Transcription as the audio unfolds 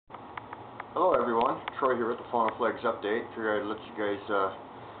Hello everyone, Troy here with the Fallen Flags update. Figured I'd let you guys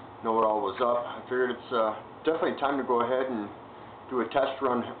know what all was up. I figured it's definitely time to go ahead and do a test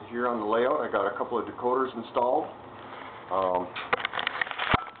run here on the layout. I got a couple of decoders installed.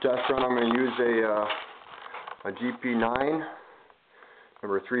 Test run, I'm going to use a GP9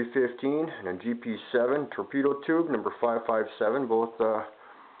 number 315 and a GP7 torpedo tube number 557, both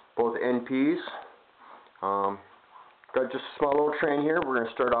NPs. Got just a small little train here. We're going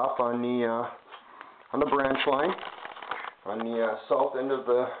to start off on the branch line on the south end of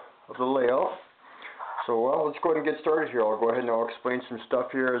the layout. So let's go ahead and get started here. I'll go ahead and I'll explain some stuff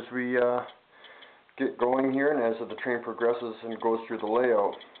here as we get going here and as the train progresses and goes through the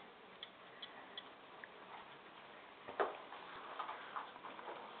layout.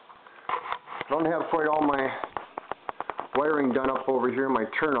 I don't have quite all my wiring done up over here, my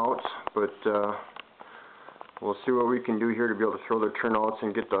turnouts, but we'll see what we can do here to be able to throw the turnouts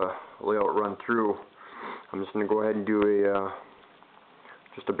and get the layout run through. I'm just going to go ahead and do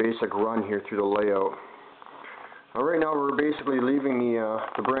just a basic run here through the layout. Right now we're basically leaving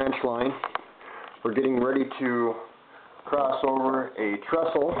the branch line. We're getting ready to cross over a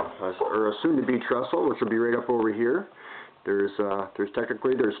trestle, or a soon-to-be trestle, which will be right up over here. There's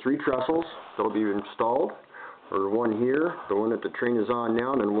technically three trestles that will be installed. Or one here, the one that the train is on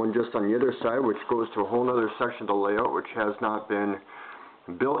now, and then one just on the other side, which goes to a whole other section of the layout, which has not been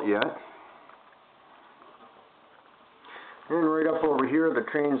built yet. And right up over here, the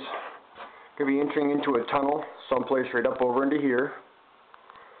train's going to be entering into a tunnel, someplace right up over into here.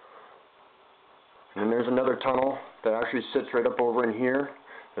 And there's another tunnel that actually sits right up over in here.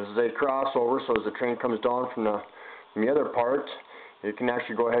 This is a crossover, so as the train comes down from the other part, it can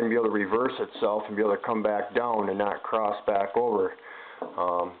actually go ahead and be able to reverse itself and be able to come back down and not cross back over.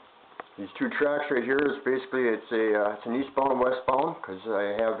 These two tracks right here is basically it's an eastbound and westbound, because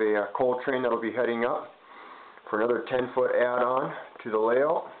I have a coal train that will be heading up for another 10-foot add-on to the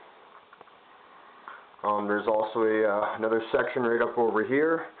layout. There's also another section right up over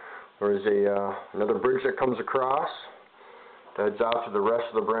here. There's another bridge that comes across that heads out to the rest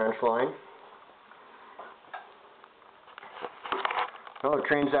of the branch line. Now the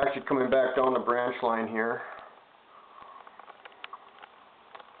train's actually coming back down the branch line here.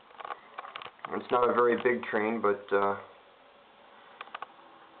 It's not a very big train, but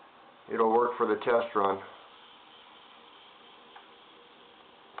it'll work for the test run.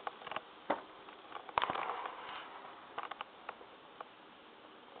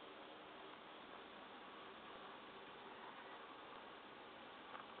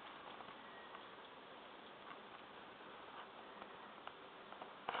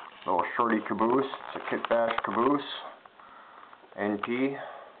 Little shorty caboose, it's a kit bash caboose, NP,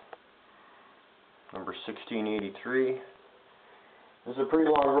 number 1683. This is a pretty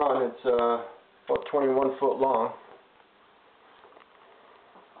long run, it's about 21 foot long.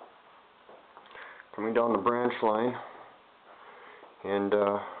 Coming down the branch line, and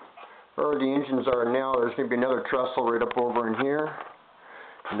where the engines are now, there's going to be another trestle right up over in here,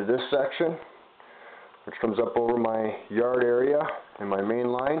 into this section, which comes up over my yard area and my main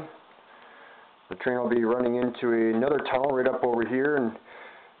line. The train will be running into another tunnel right up over here, and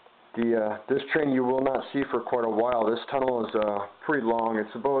this train you will not see for quite a while. This tunnel is pretty long.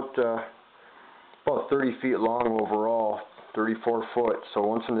 It's about 30 feet long overall, 34 foot. So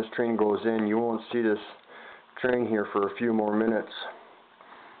once this train goes in, you won't see this train here for a few more minutes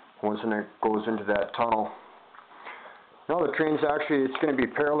once it goes into that tunnel. Now the train's actually, it's going to be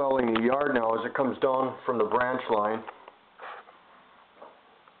paralleling the yard now as it comes down from the branch line.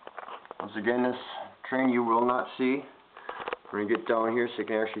 Once again, this train you will not see. We're going to get down here so you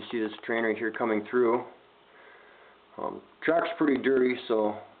can actually see this train right here coming through. Track's pretty dirty,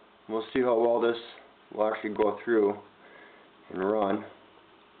 so we'll see how well this will actually go through and run.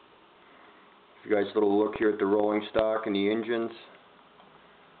 If you guys have a little look here at the rolling stock and the engines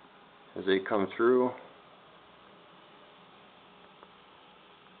as they come through.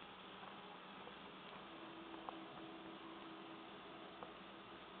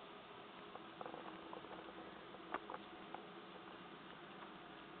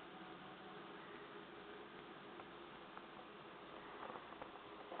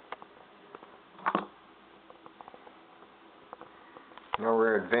 Now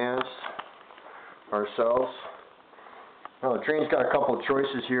we're advanced ourselves. Now the train's got a couple of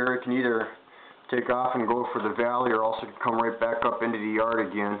choices here. It can either take off and go for the valley, or also can come right back up into the yard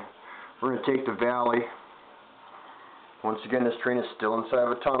again. We're going to take the valley. Once again, this train is still inside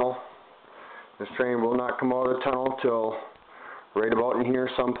of a tunnel. This train will not come out of the tunnel till right about in here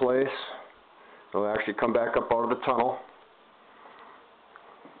someplace. It'll actually come back up out of the tunnel.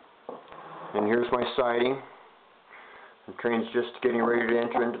 And here's my siding. The train's just getting ready to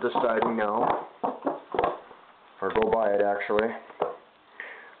enter into the siding now, or go by it actually.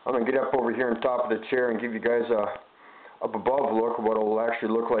 I'm going to get up over here on top of the chair and give you guys a up above look at what it will actually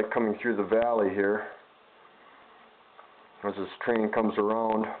look like coming through the valley here as this train comes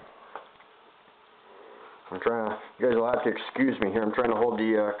around. You guys will have to excuse me here. I'm trying to hold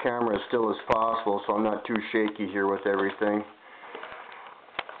the camera as still as possible so I'm not too shaky here with everything.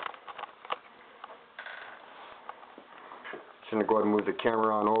 Just going to go ahead and move the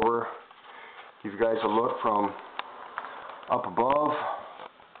camera on over. Give you guys a look from up above.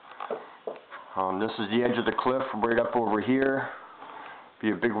 This is the edge of the cliff right up over here.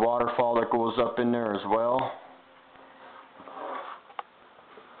 Be a big waterfall that goes up in there as well.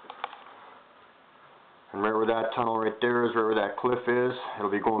 And right where that tunnel right there is, right where that cliff is, it'll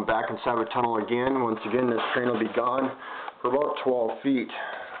be going back inside the tunnel again. Once again, this train will be gone for about 12 feet.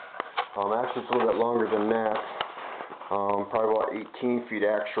 Actually, it's a little bit longer than that. Probably about 18 feet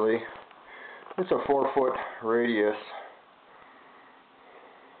actually. It's a 4-foot radius.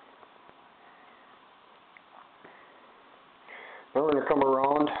 Now we're going to come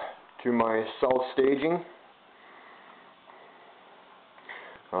around to my south staging.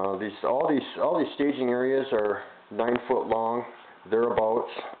 All these staging areas are 9 foot long,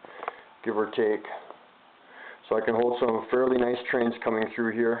 thereabouts, give or take. So I can hold some fairly nice trains coming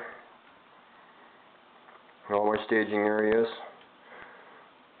through here. All my staging areas.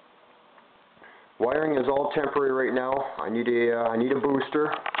 Wiring is all temporary right now. I need a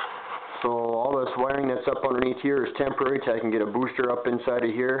booster. So all this wiring that's up underneath here is temporary till I can get a booster up inside of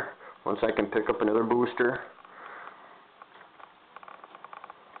here. Once I can pick up another booster.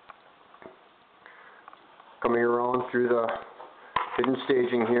 Coming around through the hidden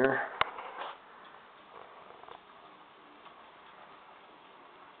staging here.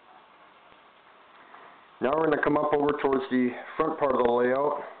 Now we're going to come up over towards the front part of the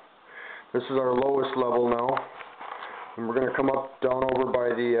layout. This is our lowest level now. And we're going to come up down over by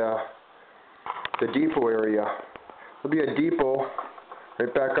the depot area. There'll be a depot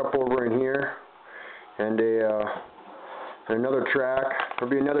right back up over in here. And another track.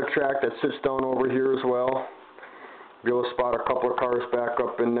 There'll be another track that sits down over here as well. Be able to spot a couple of cars back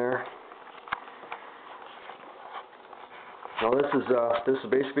up in there. Now this is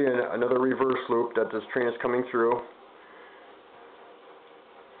basically another reverse loop that this train is coming through.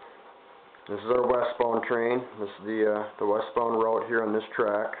 This is our westbound train. This is the westbound route here on this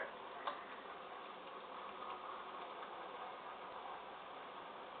track.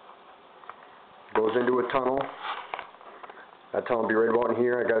 Goes into a tunnel. That tunnel will be right about in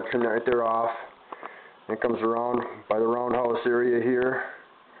here. I got to trim that right there off. And it comes around by the roundhouse area here.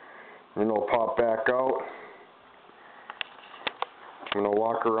 And then it'll pop back out. I'm going to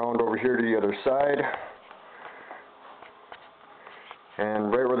walk around over here to the other side.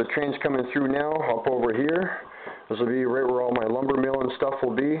 And right where the train's coming through now, up over here, this will be right where all my lumber mill and stuff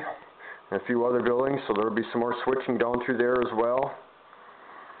will be. And a few other buildings, so there will be some more switching down through there as well.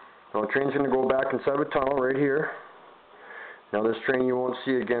 Now the train's going to go back inside the tunnel right here. Now this train you won't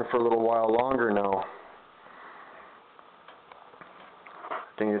see again for a little while longer now.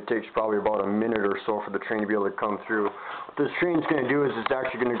 I think it takes probably about a minute or so for the train to be able to come through. What this train's going to do is it's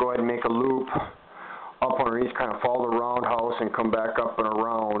actually going to go ahead and make a loop up underneath, kind of follow the roundhouse and come back up and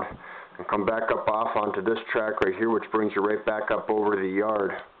around and come back up off onto this track right here, which brings you right back up over to the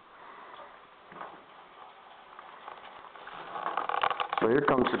yard. So here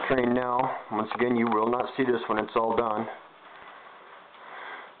comes the train now. Once again, you will not see this when it's all done.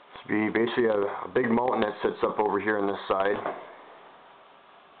 This will be basically a big mountain that sits up over here on this side.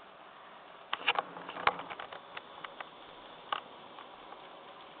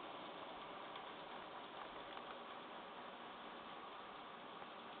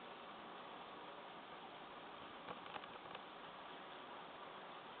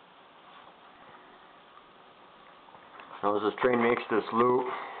 Now as this train makes this loop,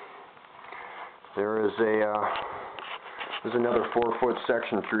 there's another 4-foot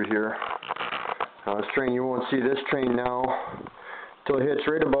section through here. Now this train, you won't see this train now till it hits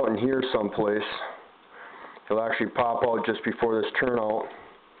right about in here someplace. It'll actually pop out just before this turnout,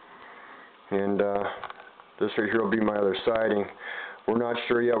 and this right here will be my other siding. We're not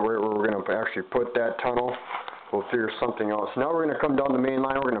sure yet where we're going to actually put that tunnel. We'll figure something else. Now we're going to come down the main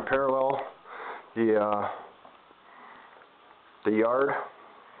line. We're going to parallel the yard.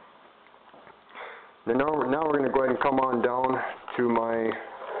 Then now we're going to go ahead and come on down to my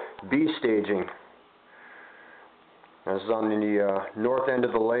B staging. This is on the north end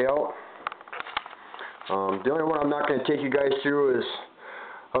of the layout. The only one I'm not going to take you guys through is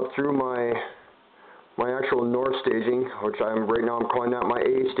up through my actual north staging, which right now I'm calling that my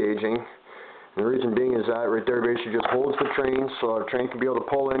A staging. And the reason being is that right there basically just holds the train, so the train can be able to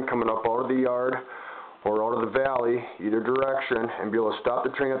pull in coming up out of the yard or out of the valley, either direction, and be able to stop the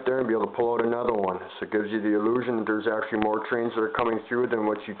train up there and be able to pull out another one. So it gives you the illusion that there's actually more trains that are coming through than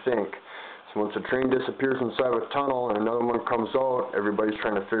what you think. So once a train disappears inside of a tunnel and another one comes out, everybody's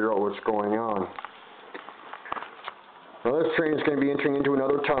trying to figure out what's going on. Now this train is going to be entering into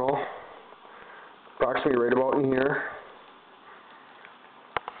another tunnel, approximately right about in here.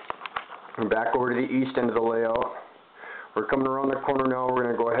 And back over to the east end of the layout. We're coming around the corner now. We're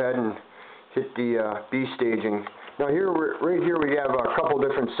going to go ahead and hit the B staging. Now right here we have a couple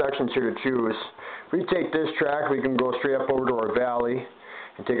different sections here to choose. If we take this track, we can go straight up over to our valley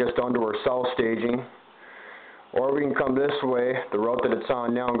and take us down to our south staging. Or we can come this way, the route that it's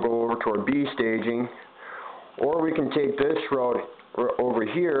on now, and go over to our B staging. Or we can take this route over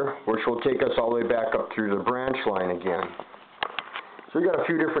here, which will take us all the way back up through the branch line again. So we got a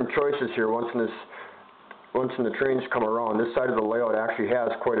few different choices here once the trains come around. This side of the layout actually has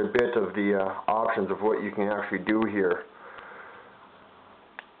quite a bit of the options of what you can actually do here.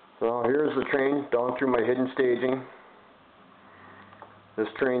 So here's the train down through my hidden staging. This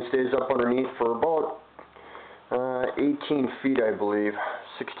train stays up underneath for about 18 feet, I believe.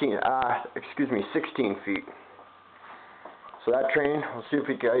 16 feet. So that train, we'll see if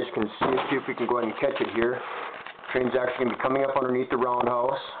you guys can see if we can go ahead and catch it here. The train's actually going to be coming up underneath the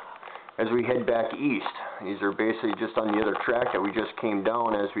roundhouse as we head back east. These are basically just on the other track that we just came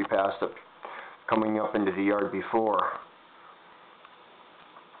down as we passed up, coming up into the yard before.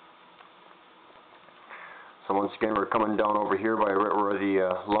 So once again, we're coming down over here by where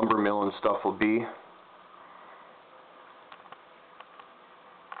the lumber mill and stuff will be.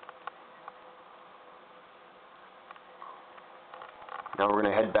 Now we're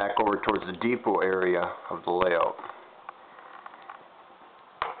going to head back over towards the depot area of the layout.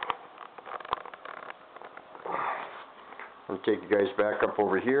 I'll take you guys back up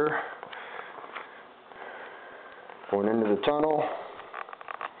over here. Going into the tunnel.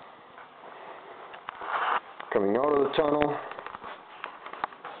 Coming out of the tunnel.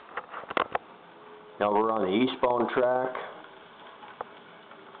 Now we're on the eastbound track.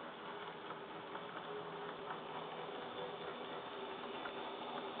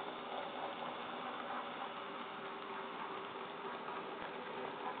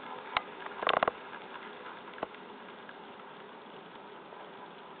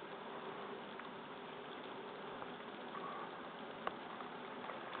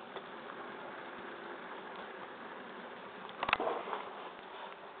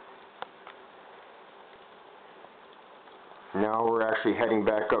 Now we're actually heading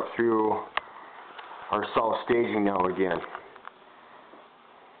back up through our south staging now again.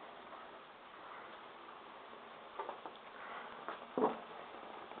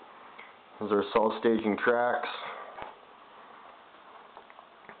 Those are south staging tracks.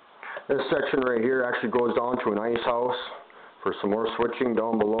 This section right here actually goes down to an ice house for some more switching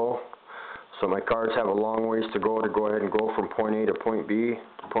down below. So my cars have a long ways to go ahead and go from point A to point B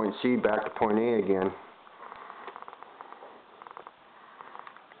to point C back to point A again.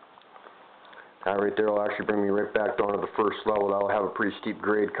 That right there will actually bring me right back down to the first level. That'll have a pretty steep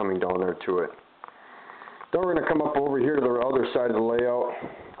grade coming down there to it. Then we're going to come up over here to the other side of the layout.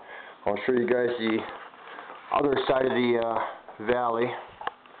 I'll show you guys the other side of the valley.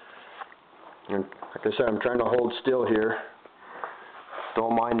 And like I said, I'm trying to hold still here.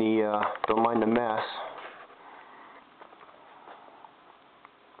 Don't mind the mess.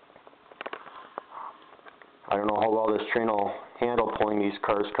 I don't know how well this train will handle pulling these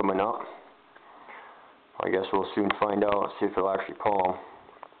cars coming up. I guess we'll soon find out, see if it'll actually pull them.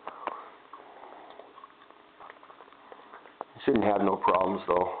 It shouldn't have no problems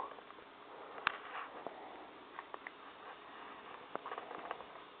though.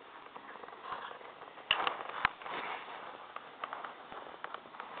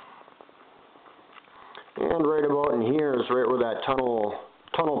 And right about in here is right where that tunnel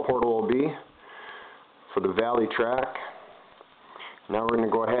portal will be for the valley track. Now we're going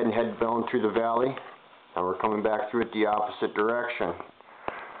to go ahead and head down through the valley. Now we're coming back through it the opposite direction.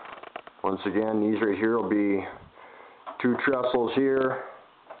 Once again, these right here will be 2 trestles here,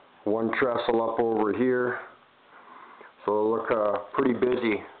 1 trestle up over here. So it'll look pretty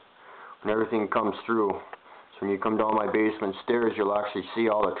busy when everything comes through. So when you come down my basement stairs, you'll actually see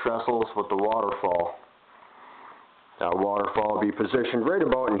all the trestles with the waterfall. That waterfall will be positioned right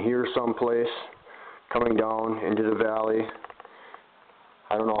about in here someplace, coming down into the valley.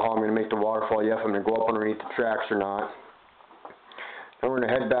 I don't know how I'm going to make the waterfall yet, if I'm going to go up underneath the tracks or not. Then we're going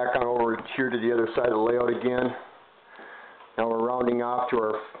to head back on over here to the other side of the layout again. Now we're rounding off to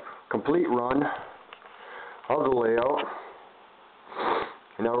our complete run of the layout.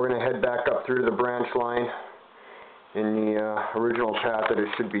 And now we're going to head back up through the branch line in the original path that it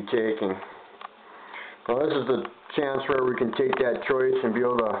should be taking. Now this is the chance where we can take that choice and be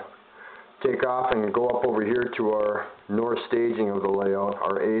able to take off and go up over here to our north staging of the layout,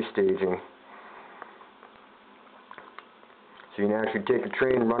 our A staging. So you can actually take a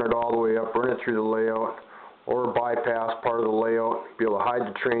train, run it all the way up, run it through the layout, or bypass part of the layout, be able to hide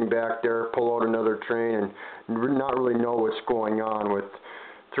the train back there, pull out another train, and not really know what's going on. With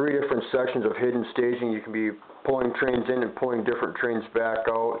 3 different sections of hidden staging, you can be pulling trains in and pulling different trains back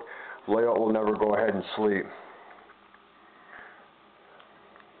out. Layout will never go ahead and sleep.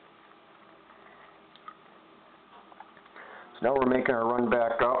 So now we're making our run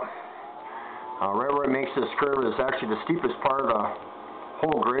back up. Right where it makes this curve is actually the steepest part of the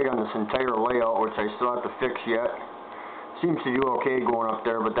whole grade on this entire layout, which I still have to fix yet. Seems to do okay going up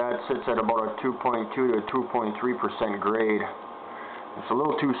there, but that sits at about a 2.2 to 2.3% grade. It's a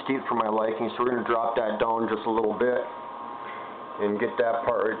little too steep for my liking, so we're going to drop that down just a little bit and get that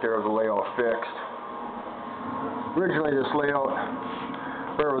part right there of the layout fixed. Originally this layout,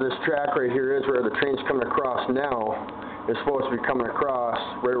 wherever this track right here is, where the train's coming across now, is supposed to be coming across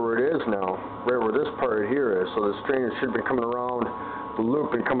right where it is now, right where this part here is. So this train should be coming around the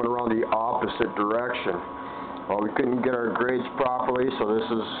loop and coming around the opposite direction. Well, we couldn't get our grades properly, so this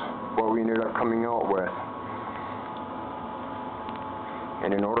is what we ended up coming out with.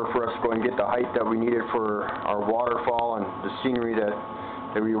 And in order for us to go and get the height that we needed for our waterfall and the scenery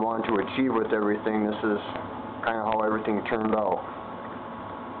that we wanted to achieve with everything, this is kind of how everything turned out.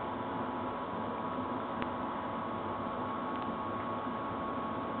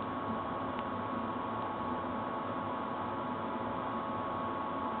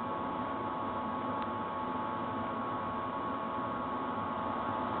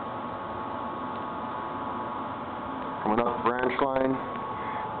 Coming up the branch line,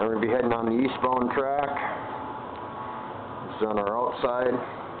 then we're going to be heading on the eastbound track. This is on our outside.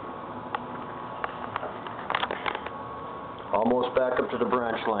 Almost back up to the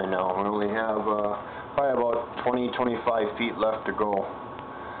branch line now. We only have probably about 20-25 feet left to go.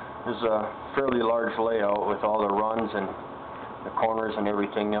 This is a fairly large layout with all the runs and the corners and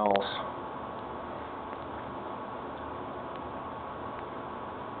everything else.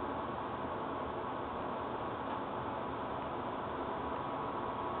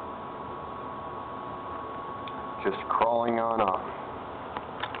 Just crawling on up.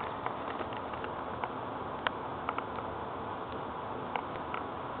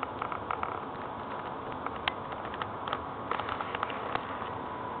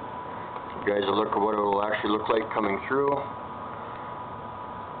 You guys will look at what it will actually look like coming through.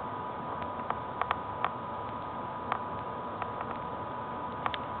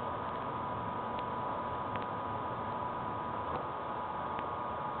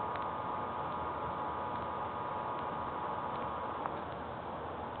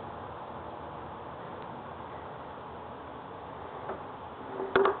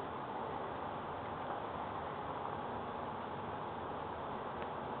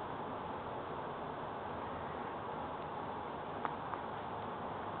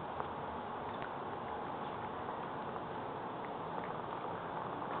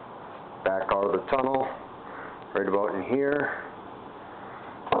 Back out of the tunnel, right about in here,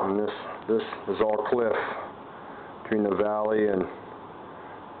 and this is all cliff between the valley and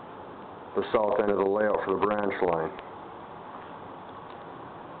the south end of the layout for the branch line.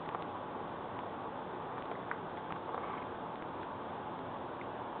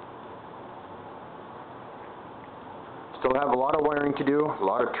 Still have a lot of wiring to do, a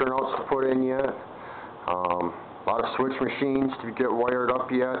lot of turnouts to put in yet, a lot of switch machines to get wired up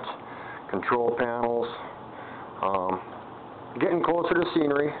yet. Control panels. Getting closer to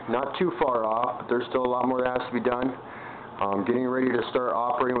scenery, not too far off, but there's still a lot more that has to be done. Getting ready to start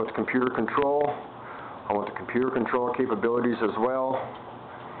operating with computer control. I want the computer control capabilities as well,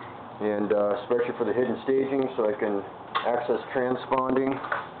 and especially for the hidden staging, so I can access transponding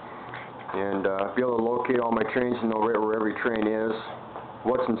and be able to locate all my trains and know right where every train is,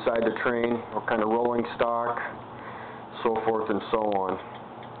 what's inside the train, what kind of rolling stock, so forth and so on.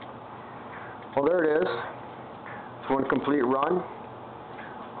 Well, there it is. It's one complete run.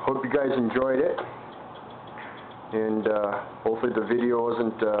 Hope you guys enjoyed it, and hopefully the video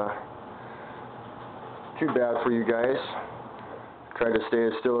wasn't too bad for you guys. Tried to stay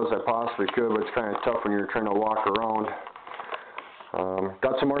as still as I possibly could, but it's kind of tough when you're trying to walk around.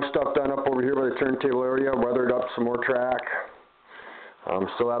 Got some more stuff done up over here by the turntable area, weathered up some more track.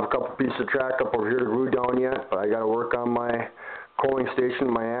 Still have a couple pieces of track up over here to glue down yet, but I got to work on my coaling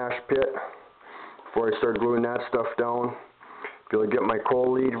station, my ash pit, before I start gluing that stuff down. Be able to get my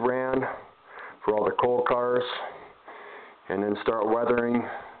coal lead ran for all the coal cars, and then start weathering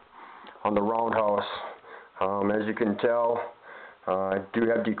on the roundhouse. As you can tell, I do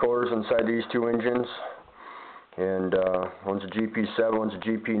have decoders inside these two engines, and one's a GP7, one's a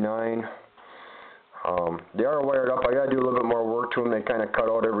GP9. They are wired up. I got to do a little bit more work to them. They kind of cut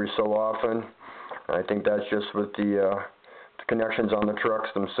out every so often. I think that's just with the connections on the trucks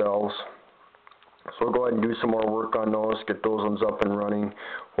themselves. So we'll go ahead and do some more work on those, get those ones up and running.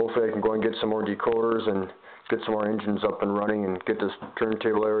 Hopefully I can go and get some more decoders and get some more engines up and running and get this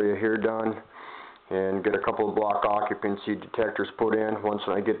turntable area here done and get a couple of block occupancy detectors put in once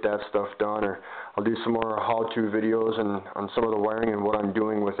I get that stuff done. Or I'll do some more how-to videos and on some of the wiring and what I'm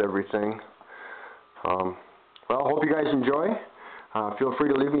doing with everything. Well, I hope you guys enjoy. Feel free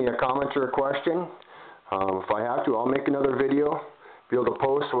to leave me a comment or a question. If I have to, I'll make another video, be able to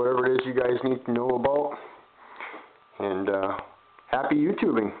post whatever it is you guys need to know about. And happy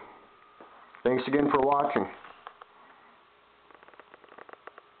YouTubing. Thanks again for watching.